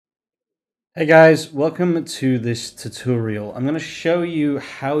Hey guys, welcome to this tutorial. I'm going to show you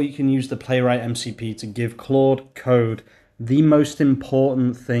how you can use the Playwright MCP to give Claude Code the most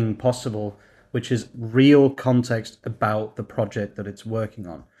important thing possible, which is real context about the project that it's working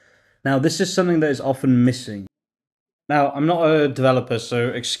on. Now, this is something that is often missing. Now, I'm not a developer, so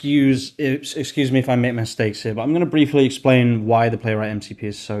excuse me if I make mistakes here, but I'm going to briefly explain why the Playwright MCP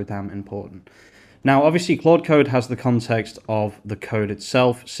is so damn important. Now, obviously, Claude Code has the context of the code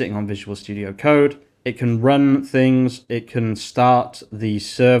itself sitting on Visual Studio Code. It can run things, it can start the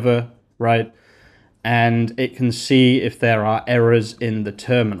server, right? And it can see if there are errors in the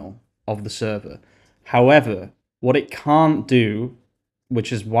terminal of the server. However, what it can't do,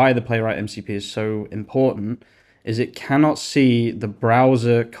 which is why the Playwright MCP is so important, is it cannot see the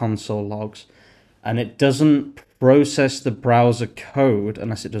browser console logs, and it doesn't process the browser code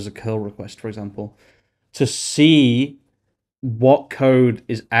unless it does a curl request, for example, to see what code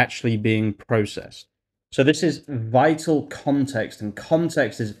is actually being processed. So this is vital context, and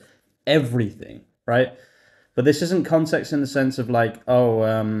context is everything, right? But this isn't context in the sense of like, oh,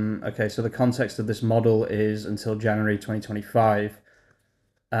 okay, so the context of this model is until January 2025.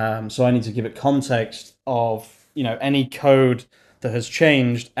 So I need to give it context of, any code that has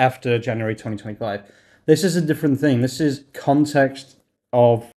changed after January 2025. This is a different thing. This is context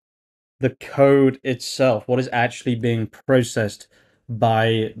of the code itself, what is actually being processed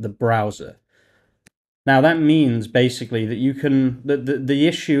by the browser. Now that means basically that you can, the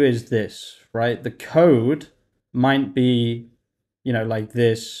issue is this, right? The code might be, like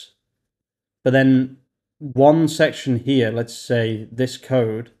this, but then one section here, let's say this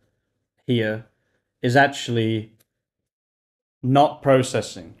code here, is actually not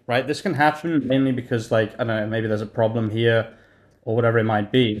processing, right? This can happen mainly because, like, I don't know, maybe there's a problem here or whatever it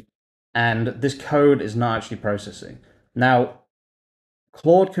might be, and this code is not actually processing. Now,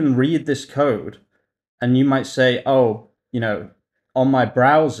 Claude can read this code, and you might say, oh, on my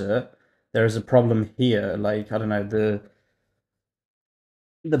browser, there is a problem here. Like, I don't know,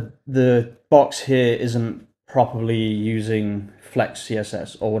 the box here isn't properly using Flex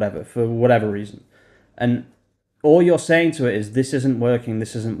CSS or whatever, for whatever reason. And all you're saying to it is, this isn't working,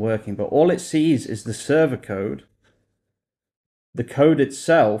 this isn't working. But all it sees is the server code, the code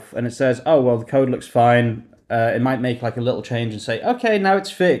itself, and it says, oh, well, the code looks fine. It might make like a little change and say, okay, now it's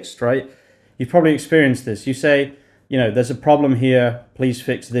fixed, right? You've probably experienced this. You say, there's a problem here, please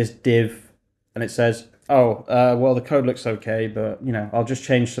fix this div. And it says, oh, well, the code looks okay, but, I'll just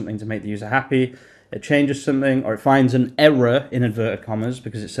change something to make the user happy. It changes something, or it finds an error in inverted commas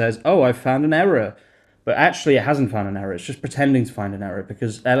because it says, oh, I've found an error. But actually, it hasn't found an error. It's just pretending to find an error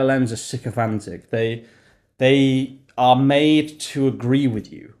because LLMs are sycophantic. They are made to agree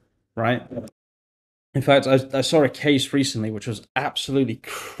with you, right? In fact, I saw a case recently which was absolutely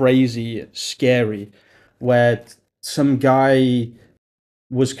crazy, scary, where some guy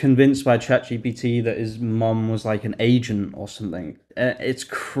was convinced by ChatGPT that his mom was like an agent or something. It's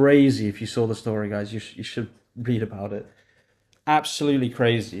crazy. If you saw the story, guys, you should read about it. Absolutely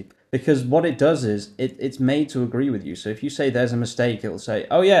crazy. Because what it does is it's made to agree with you. So if you say there's a mistake, it'll say,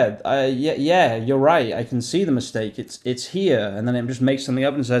 "Oh yeah, yeah, you're right. I can see the mistake. It's here." And then it just makes something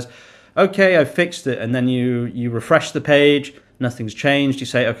up and says, "Okay, I fixed it." And then you refresh the page, nothing's changed. You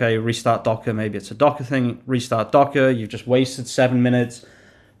say, "Okay, restart Docker." Maybe it's a Docker thing. Restart Docker. You've just wasted 7 minutes.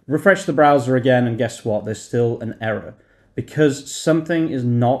 Refresh the browser again, and guess what? There's still an error because something is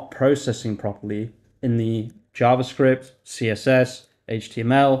not processing properly in the JavaScript, CSS,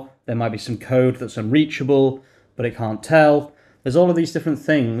 HTML. There might be some code that's unreachable, but it can't tell. There's all of these different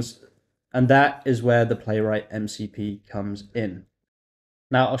things, and that is where the Playwright MCP comes in.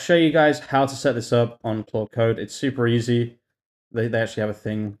 Now, I'll show you guys how to set this up on Claude Code. It's super easy. They actually have a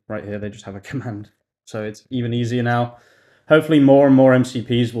thing right here. They just have a command. So it's even easier now. Hopefully more and more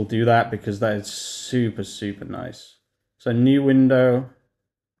MCPs will do that because that is super, super nice. So new window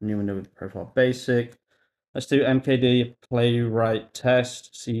with profile basic. Let's do mkd playwright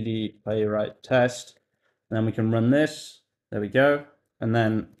test, cd playwright test. And then we can run this. There we go. And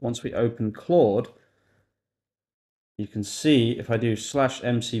then once we open Claude, you can see if I do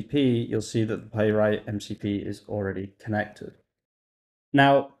 /MCP, you'll see that the Playwright MCP is already connected.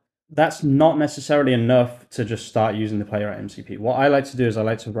 Now, that's not necessarily enough to just start using the Playwright MCP. What I like to do is I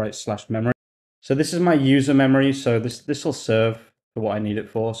like to write /memory. So this is my user memory. So this will serve for what I need it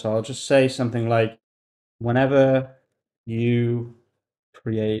for. So I'll just say something like, whenever you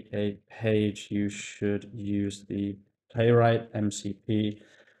create a page, you should use the Playwright MCP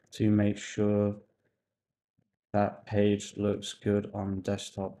to make sure that page looks good on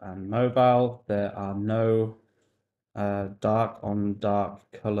desktop and mobile. There are no dark on dark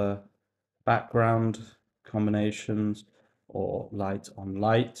color background combinations or light on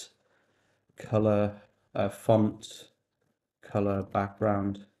light, color, font, color,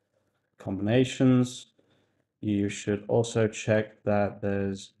 background combinations. You should also check that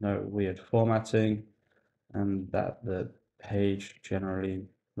there's no weird formatting and that the page generally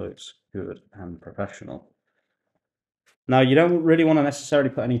looks good and professional. Now, you don't really want to necessarily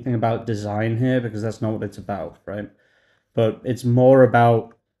put anything about design here because that's not what it's about, right? But it's more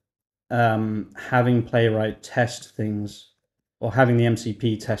about having Playwright test things or having the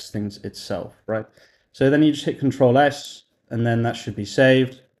MCP test things itself, right? So then you just hit Control S and then that should be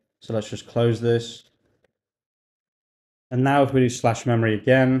saved. So let's just close this. And now if we do slash memory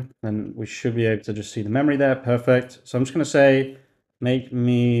again, then we should be able to just see the memory there. Perfect. So I'm just going to say, make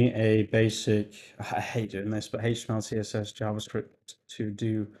me a basic, I hate doing this, but HTML, CSS, JavaScript to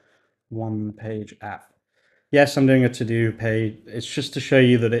do one page app. Yes, I'm doing a to-do page. It's just to show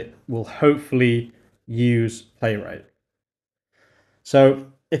you that it will hopefully use Playwright. So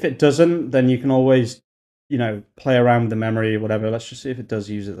if it doesn't, then you can always, play around with the memory, whatever. Let's just see if it does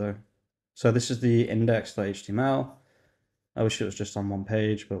use it though. So this is the index.html. I wish it was just on one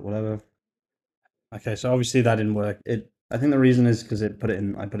page, but whatever. Okay, so obviously that didn't work. I think the reason is because I put it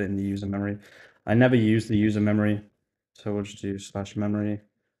in the user memory. I never use the user memory. So we'll just do slash memory,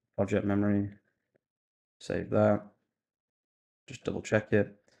 project memory, save that. Just double check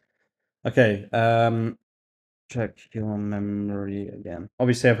it. Okay, check your memory again.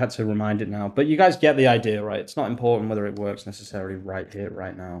 Obviously I've had to remind it now, but you guys get the idea, right? It's not important whether it works necessarily right here,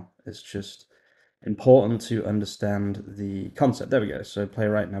 right now. It's just important to understand the concept. There we go. So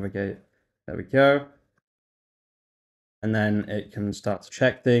Playwright Navigate. There we go. And then it can start to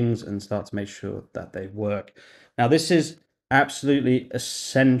check things and start to make sure that they work. Now, this is absolutely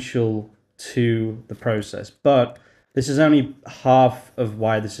essential to the process, but this is only half of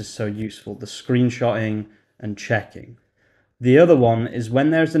why this is so useful, the screenshotting and checking. The other one is when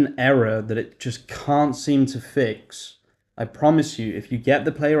there's an error that it just can't seem to fix. I promise you, if you get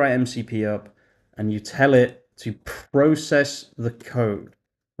the Playwright MCP up and you tell it to process the code,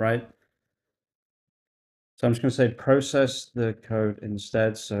 right? So I'm just going to say process the code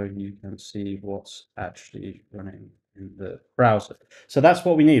instead so you can see what's actually running in the browser. So that's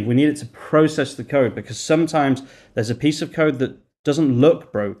what we need. We need it to process the code because sometimes there's a piece of code that doesn't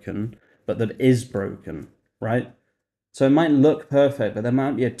look broken, but that is broken, right? So it might look perfect, but there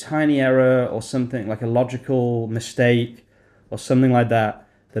might be a tiny error or something like a logical mistake or something like that,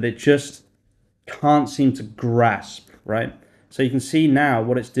 that it just can't seem to grasp, right? So you can see now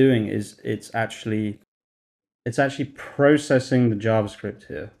what it's doing is it's actually processing the JavaScript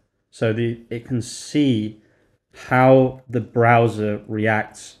here. So it can see how the browser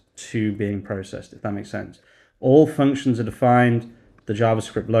reacts to being processed, if that makes sense. All functions are defined, the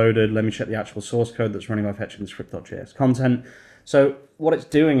JavaScript loaded. Let me check the actual source code that's running by fetching the script.js content. So what it's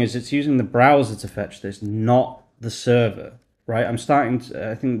doing is it's using the browser to fetch this, not the server, right?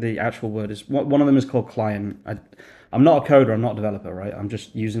 I think the actual word is, one of them is called client. I'm not a coder, I'm not a developer, right? I'm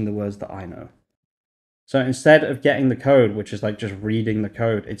just using the words that I know. So instead of getting the code, which is like just reading the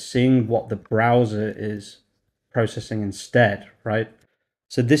code, it's seeing what the browser is processing instead, right?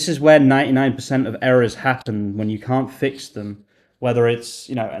 So this is where 99% of errors happen when you can't fix them, whether it's,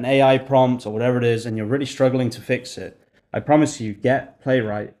 an AI prompt or whatever it is, and you're really struggling to fix it. I promise you, get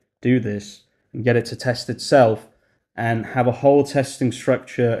Playwright, do this, and get it to test itself, and have a whole testing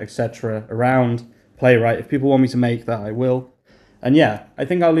structure, etc., around Playwright. If people want me to make that, I will. And yeah, I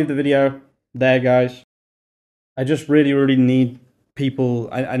think I'll leave the video there, guys. I just really, really need people.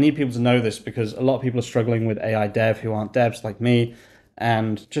 I need people to know this because a lot of people are struggling with AI dev who aren't devs like me.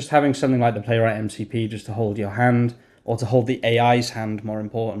 And just having something like the Playwright MCP just to hold your hand, or to hold the AI's hand, more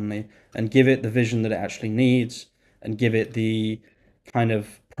importantly, and give it the vision that it actually needs, and give it the kind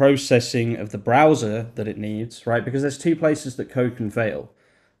of processing of the browser that it needs, right? Because there's two places that code can fail: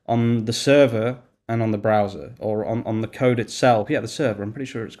 on the server and on the browser, or on the code itself. Yeah, the server. I'm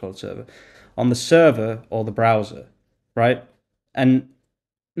pretty sure it's called server. On the server or the browser, right? And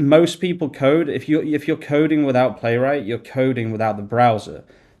most people code, if you're coding without Playwright, you're coding without the browser.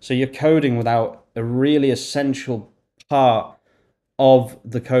 So you're coding without a really essential part of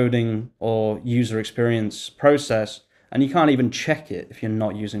the coding or user experience process, and you can't even check it if you're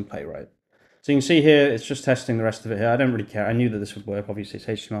not using Playwright. So you can see here, it's just testing the rest of it here. I don't really care. I knew that this would work. Obviously, it's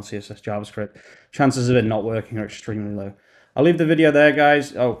HTML, CSS, JavaScript. Chances of it not working are extremely low. I'll leave the video there,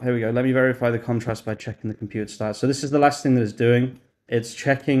 guys. Oh, here we go. Let me verify the contrast by checking the compute start. So this is the last thing that it's doing. It's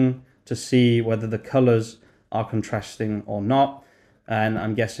checking to see whether the colors are contrasting or not. And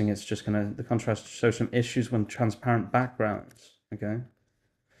I'm guessing it's just the contrast show some issues when transparent backgrounds. Okay.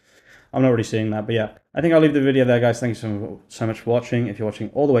 I'm not really seeing that. But yeah, I think I'll leave the video there, guys. Thank you so much for watching. If you're watching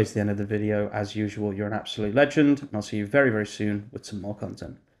all the way to the end of the video, as usual, you're an absolute legend. And I'll see you very, very soon with some more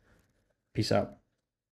content. Peace out.